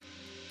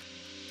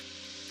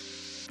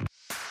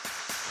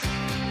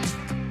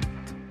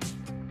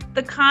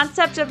The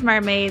concept of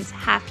mermaids,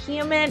 half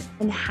human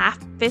and half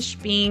fish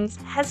beings,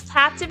 has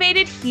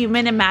captivated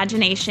human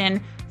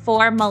imagination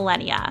for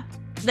millennia.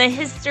 The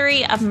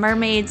history of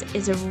mermaids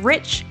is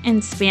rich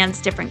and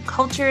spans different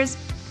cultures,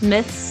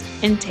 myths,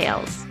 and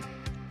tales.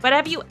 But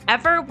have you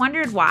ever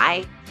wondered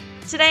why?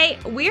 Today,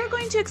 we are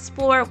going to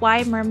explore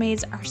why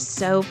mermaids are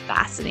so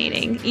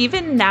fascinating,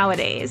 even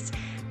nowadays.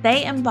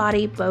 They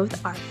embody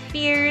both our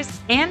fears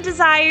and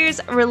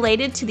desires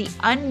related to the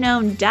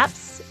unknown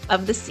depths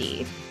of the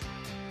sea.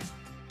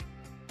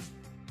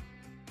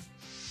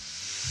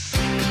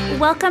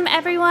 Welcome,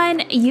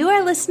 everyone. You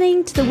are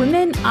listening to the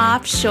Women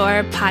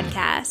Offshore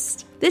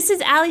podcast. This is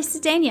Ali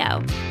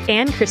Cedeno.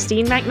 And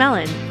Christine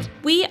McMillan.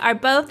 We are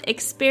both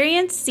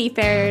experienced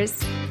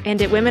seafarers. And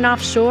at Women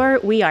Offshore,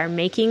 we are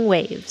making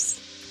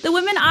waves. The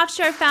Women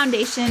Offshore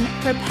Foundation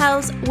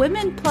propels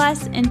Women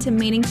Plus into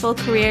meaningful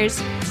careers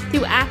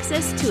through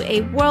access to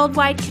a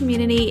worldwide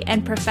community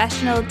and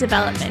professional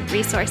development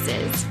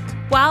resources,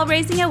 while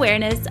raising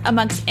awareness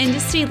amongst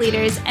industry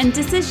leaders and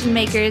decision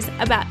makers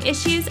about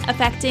issues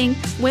affecting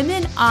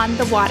women on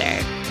the water.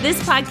 This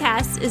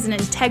podcast is an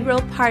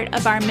integral part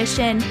of our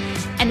mission,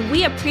 and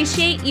we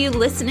appreciate you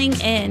listening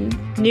in.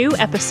 New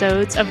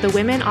episodes of the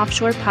Women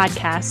Offshore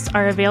podcast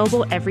are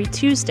available every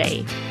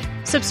Tuesday.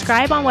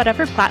 Subscribe on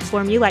whatever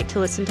platform you like to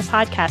listen to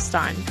podcasts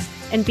on,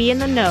 and be in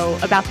the know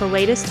about the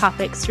latest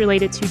topics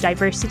related to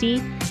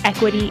diversity,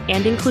 equity,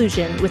 and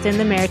inclusion within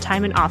the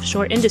maritime and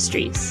offshore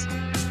industries.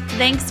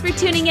 Thanks for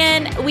tuning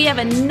in. We have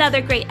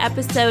another great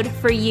episode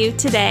for you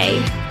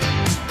today.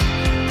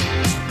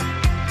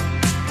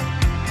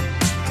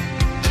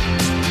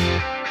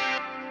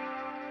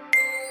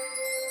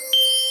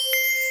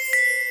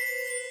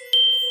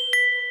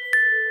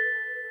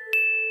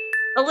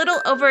 A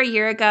little over a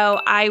year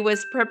ago, I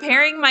was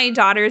preparing my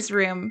daughter's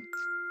room.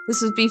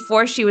 This was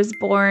before she was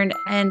born,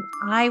 and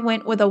I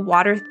went with a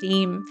water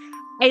theme.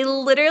 I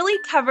literally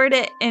covered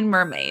it in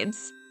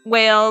mermaids,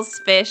 whales,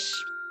 fish,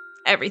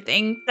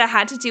 everything that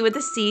had to do with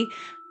the sea,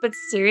 but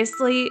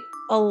seriously,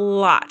 a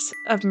lot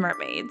of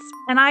mermaids.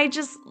 And I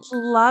just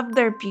loved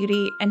their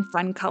beauty and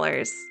fun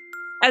colors.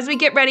 As we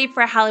get ready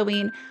for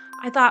Halloween,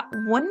 I thought,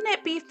 wouldn't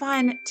it be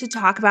fun to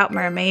talk about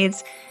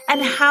mermaids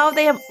and how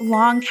they have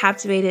long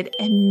captivated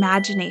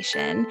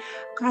imagination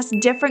across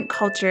different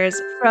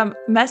cultures, from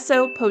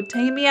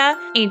Mesopotamia,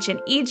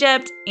 ancient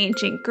Egypt,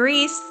 ancient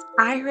Greece,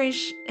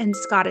 Irish and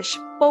Scottish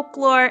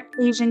folklore,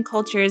 Asian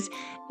cultures,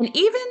 and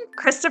even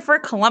Christopher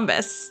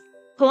Columbus.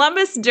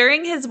 Columbus,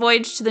 during his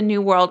voyage to the New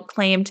World,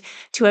 claimed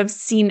to have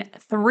seen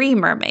 3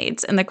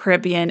 mermaids in the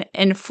Caribbean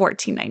in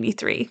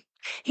 1493.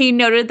 He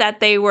noted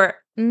that they were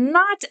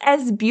not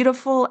as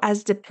beautiful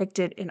as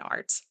depicted in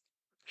art.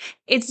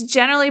 It's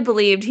generally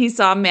believed he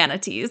saw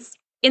manatees.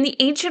 In the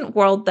ancient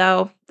world,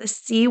 though, the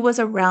sea was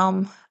a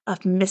realm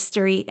of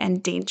mystery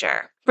and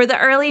danger. For the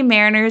early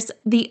mariners,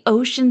 the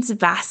ocean's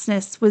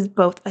vastness was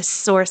both a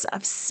source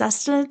of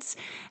sustenance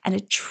and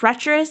a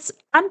treacherous,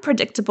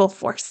 unpredictable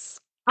force.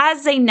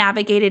 As they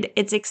navigated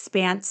its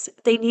expanse,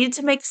 they needed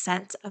to make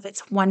sense of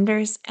its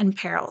wonders and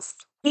perils.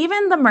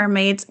 Even the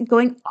mermaids,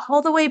 going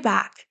all the way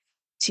back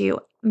to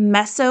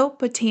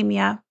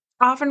Mesopotamia,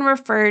 often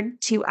referred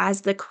to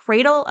as the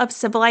cradle of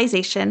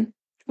civilization,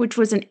 which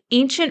was an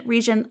ancient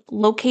region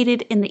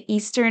located in the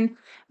eastern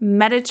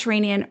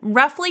Mediterranean,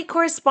 roughly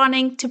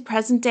corresponding to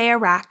present-day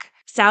Iraq,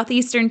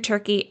 southeastern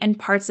Turkey, and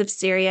parts of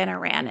Syria and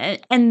Iran.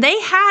 And they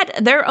had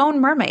their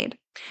own mermaid.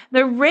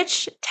 The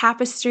rich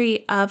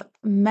tapestry of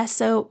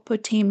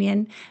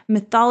Mesopotamian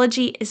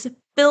mythology is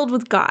filled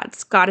with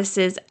gods,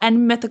 goddesses,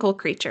 and mythical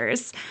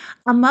creatures.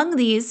 Among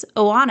these,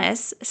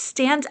 Oannes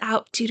stands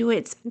out due to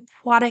its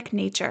aquatic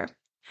nature.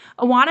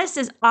 Oannes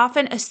is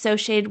often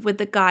associated with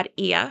the god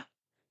Ea,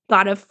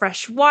 god of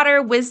fresh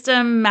water,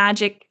 wisdom,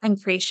 magic,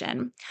 and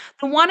creation,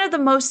 one of the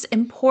most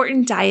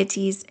important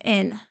deities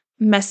in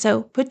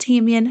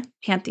Mesopotamian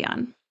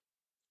pantheon.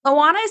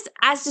 Oannes,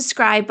 as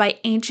described by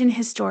ancient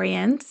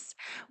historians,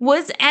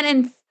 was an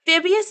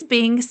amphibious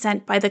being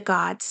sent by the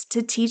gods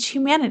to teach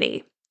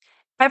humanity.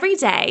 Every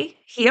day,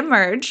 he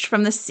emerged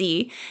from the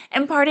sea,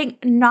 imparting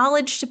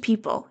knowledge to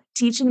people,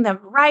 teaching them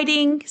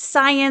writing,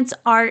 science,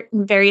 art,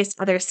 and various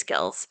other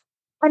skills,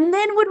 and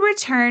then would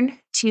return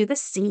to the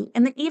sea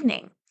in the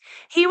evening.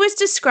 He was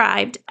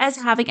described as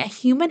having a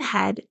human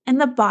head and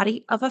the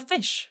body of a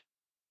fish,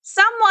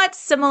 somewhat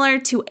similar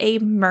to a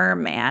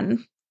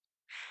merman.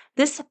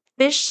 This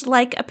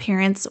fish-like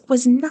appearance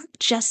was not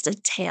just a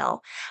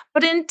tail,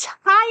 but an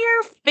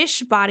entire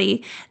fish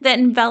body that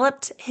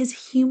enveloped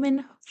his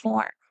human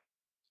form,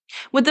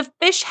 with the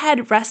fish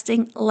head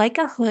resting like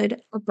a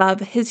hood above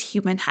his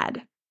human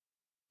head.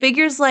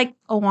 Figures like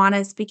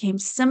Oannes became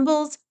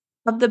symbols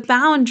of the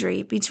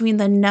boundary between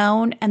the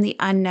known and the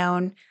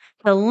unknown,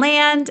 the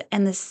land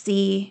and the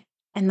sea,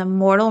 and the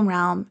mortal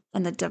realm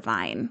and the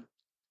divine.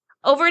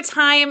 Over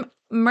time,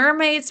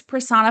 mermaids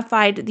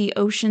personified the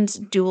ocean's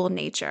dual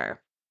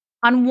nature.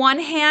 On one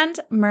hand,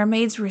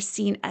 mermaids were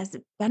seen as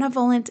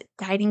benevolent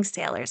guiding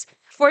sailors,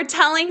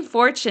 foretelling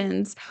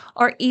fortunes,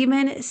 or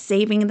even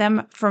saving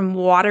them from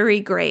watery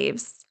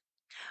graves.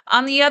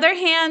 On the other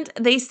hand,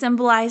 they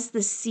symbolize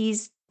the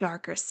sea's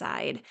darker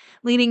side,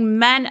 leading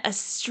men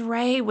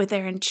astray with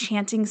their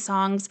enchanting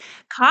songs,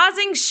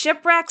 causing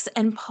shipwrecks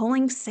and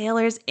pulling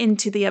sailors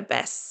into the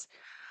abyss.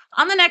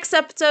 On the next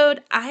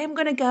episode, I am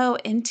going to go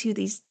into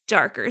these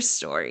darker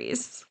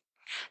stories.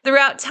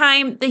 Throughout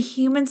time, the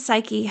human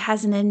psyche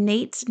has an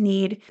innate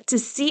need to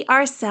see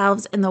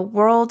ourselves in the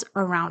world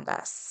around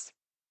us.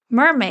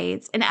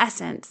 Mermaids, in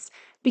essence,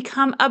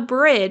 become a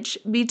bridge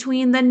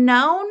between the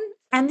known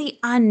and the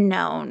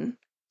unknown.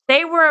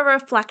 They were a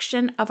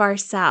reflection of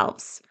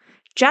ourselves,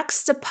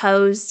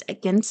 juxtaposed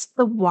against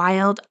the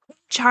wild,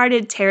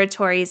 uncharted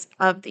territories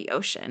of the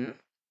ocean.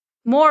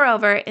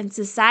 Moreover, in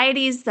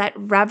societies that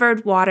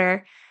revered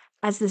water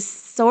as the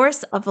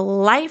source of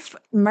life,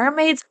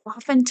 mermaids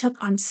often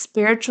took on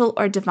spiritual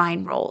or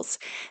divine roles.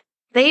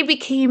 They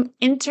became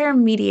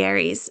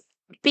intermediaries,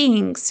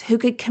 beings who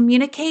could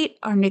communicate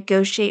or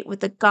negotiate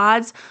with the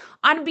gods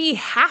on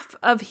behalf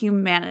of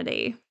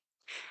humanity.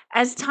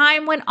 As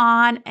time went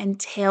on and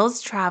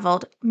tales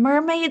traveled,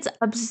 mermaids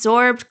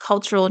absorbed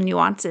cultural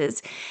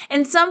nuances.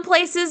 In some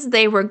places,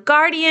 they were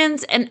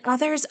guardians, and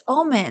others,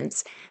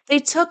 omens. They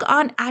took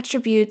on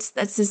attributes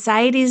that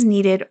societies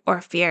needed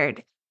or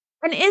feared.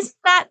 And is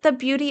that the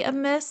beauty of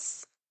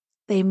myths?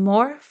 They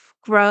morph,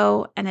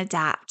 grow, and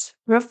adapt,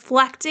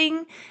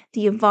 reflecting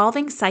the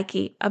evolving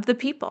psyche of the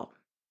people.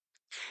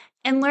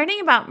 And learning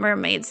about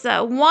mermaids,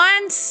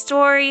 one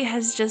story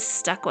has just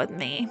stuck with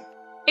me.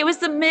 It was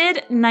the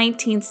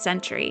mid-19th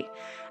century,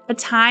 a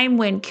time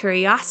when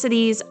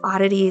curiosities,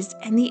 oddities,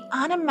 and the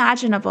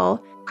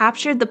unimaginable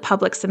captured the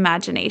public's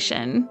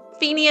imagination.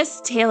 Phineas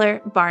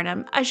Taylor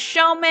Barnum, a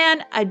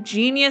showman, a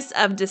genius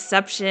of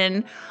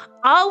deception,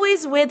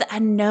 always with a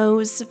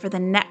nose for the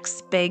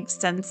next big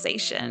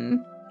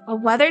sensation. A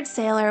weathered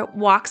sailor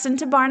walks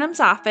into Barnum's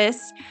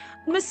office,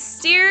 a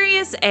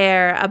mysterious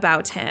air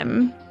about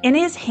him. In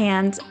his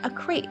hands, a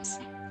crate.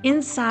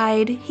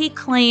 Inside, he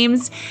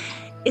claims,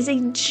 is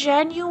a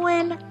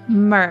genuine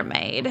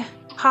mermaid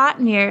caught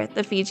near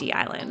the Fiji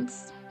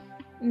Islands.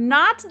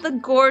 Not the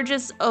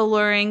gorgeous,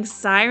 alluring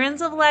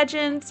sirens of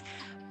legends,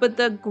 but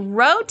the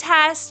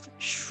grotesque,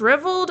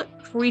 shriveled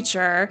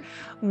creature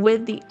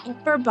with the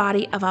upper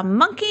body of a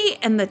monkey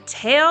and the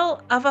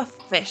tail of a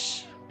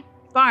fish.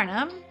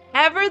 Barnum,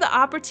 ever the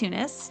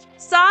opportunist,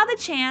 saw the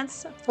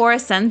chance for a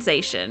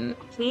sensation.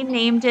 He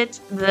named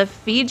it the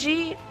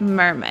Fiji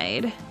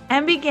Mermaid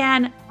and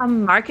began a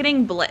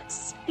marketing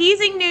blitz,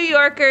 teasing New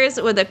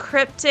Yorkers with a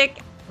cryptic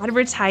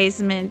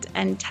advertisement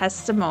and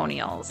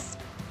testimonials.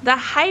 The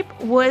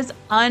hype was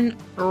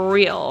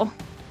unreal.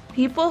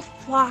 People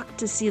flocked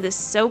to see the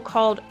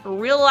so-called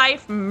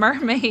real-life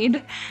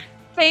mermaid,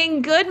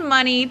 paying good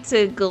money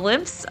to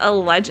glimpse a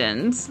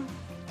legend.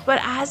 But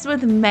as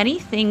with many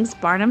things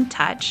Barnum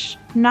touched,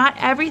 not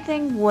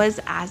everything was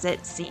as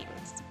it seems.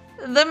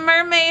 The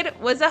mermaid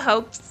was a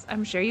hoax,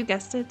 I'm sure you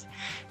guessed it,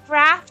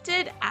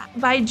 crafted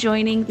by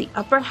joining the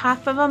upper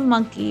half of a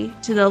monkey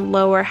to the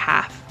lower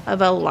half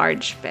of a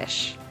large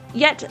fish.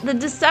 Yet the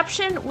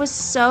deception was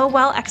so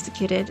well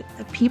executed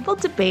that people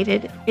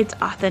debated its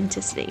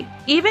authenticity,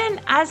 even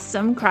as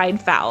some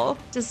cried foul.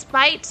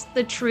 Despite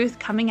the truth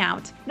coming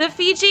out, the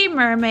Fiji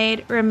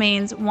Mermaid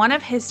remains one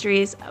of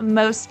history's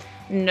most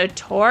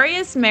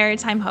notorious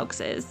maritime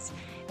hoaxes.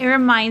 It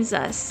reminds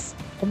us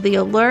of the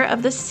allure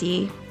of the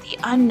sea, the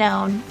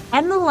unknown,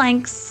 and the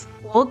lengths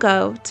we'll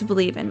go to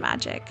believe in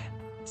magic.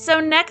 So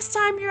next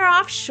time you're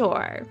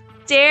offshore,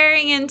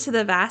 staring into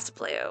the vast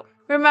blue,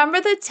 remember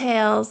the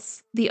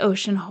tales the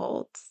ocean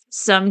holds.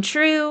 Some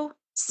true,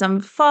 some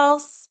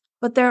false,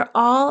 but they're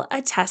all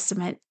a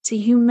testament to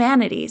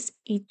humanity's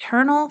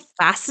eternal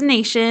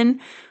fascination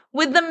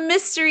with the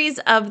mysteries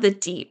of the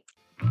deep.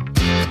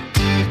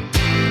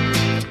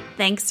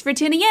 Thanks for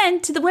tuning in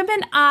to the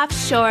Women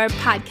Offshore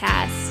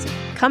podcast.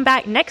 Come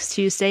back next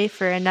Tuesday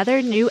for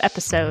another new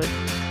episode.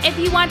 If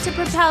you want to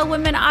propel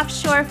Women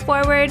Offshore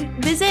forward,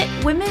 visit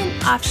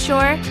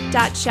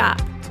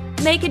womenoffshore.shop.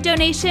 Make a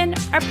donation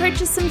or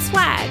purchase some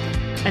swag.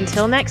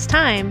 Until next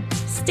time,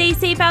 stay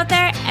safe out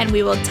there, and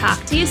we will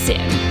talk to you soon.